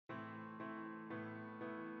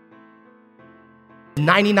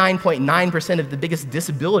99.9% of the biggest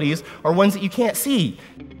disabilities are ones that you can't see.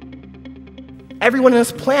 Everyone on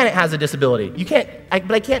this planet has a disability.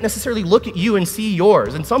 But I can't necessarily look at you and see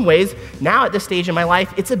yours. In some ways, now at this stage in my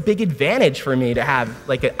life, it's a big advantage for me to have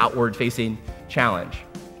like an outward-facing challenge.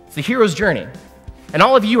 It's the hero's journey. And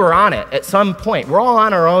all of you are on it at some point. We're all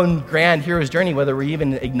on our own grand hero's journey, whether we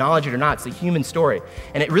even acknowledge it or not. It's a human story.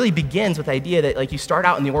 And it really begins with the idea that like you start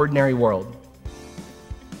out in the ordinary world.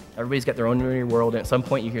 Everybody's got their own ordinary world, and at some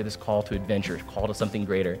point you hear this call to adventure, call to something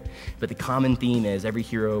greater. But the common theme is every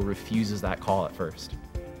hero refuses that call at first.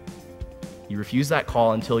 You refuse that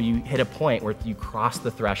call until you hit a point where you cross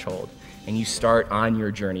the threshold and you start on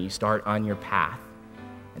your journey, you start on your path.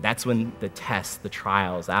 And that's when the tests, the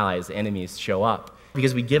trials, allies, the enemies show up.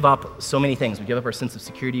 Because we give up so many things. We give up our sense of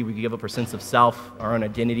security, we give up our sense of self, our own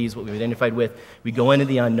identities, what we've identified with. We go into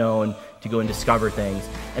the unknown to go and discover things.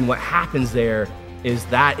 And what happens there is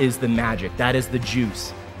that is the magic, that is the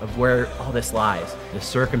juice of where all this lies. The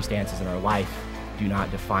circumstances in our life do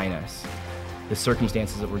not define us. The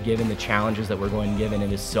circumstances that we're given, the challenges that we're going given,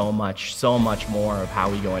 it is so much more of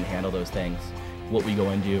how we go and handle those things, what we go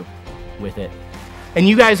and do with it. And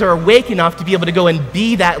you guys are awake enough to be able to go and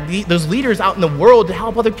be those leaders out in the world to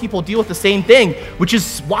help other people deal with the same thing, which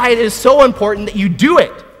is why it is so important that you do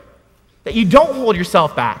it, that you don't hold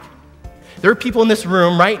yourself back. There are people in this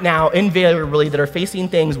room right now, invariably, that are facing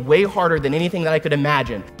things way harder than anything that I could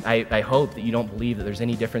imagine. I hope that you don't believe that there's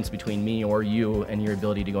any difference between me or you and your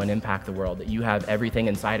ability to go and impact the world, that you have everything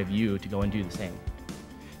inside of you to go and do the same,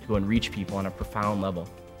 to go and reach people on a profound level.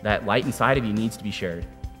 That light inside of you needs to be shared.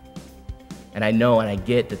 And I know and I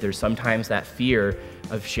get that there's sometimes that fear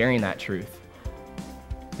of sharing that truth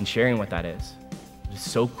and sharing what that is. It's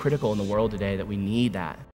so critical in the world today that we need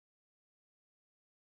that.